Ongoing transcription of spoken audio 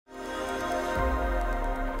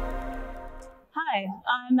Hi,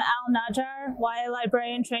 I'm Al Najjar, YA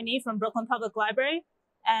librarian trainee from Brooklyn Public Library,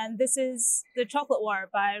 and this is The Chocolate War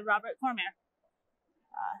by Robert Cormier.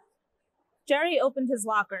 Jerry opened his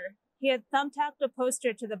locker. He had thumbtacked a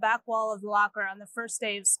poster to the back wall of the locker on the first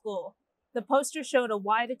day of school. The poster showed a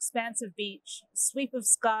wide expanse of beach, a sweep of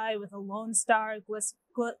sky with a lone star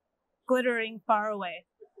glittering far away.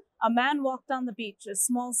 A man walked on the beach, a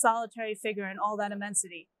small solitary figure in all that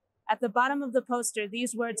immensity. At the bottom of the poster,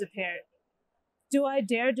 these words appeared: "Do I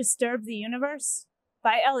dare disturb the universe?"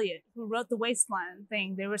 By Eliot, who wrote the wasteland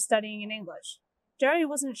thing they were studying in English. Jerry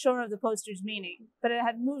wasn't sure of the poster's meaning, but it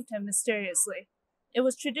had moved him mysteriously. It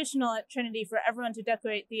was traditional at Trinity for everyone to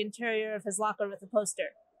decorate the interior of his locker with a poster.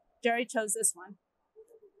 Jerry chose this one.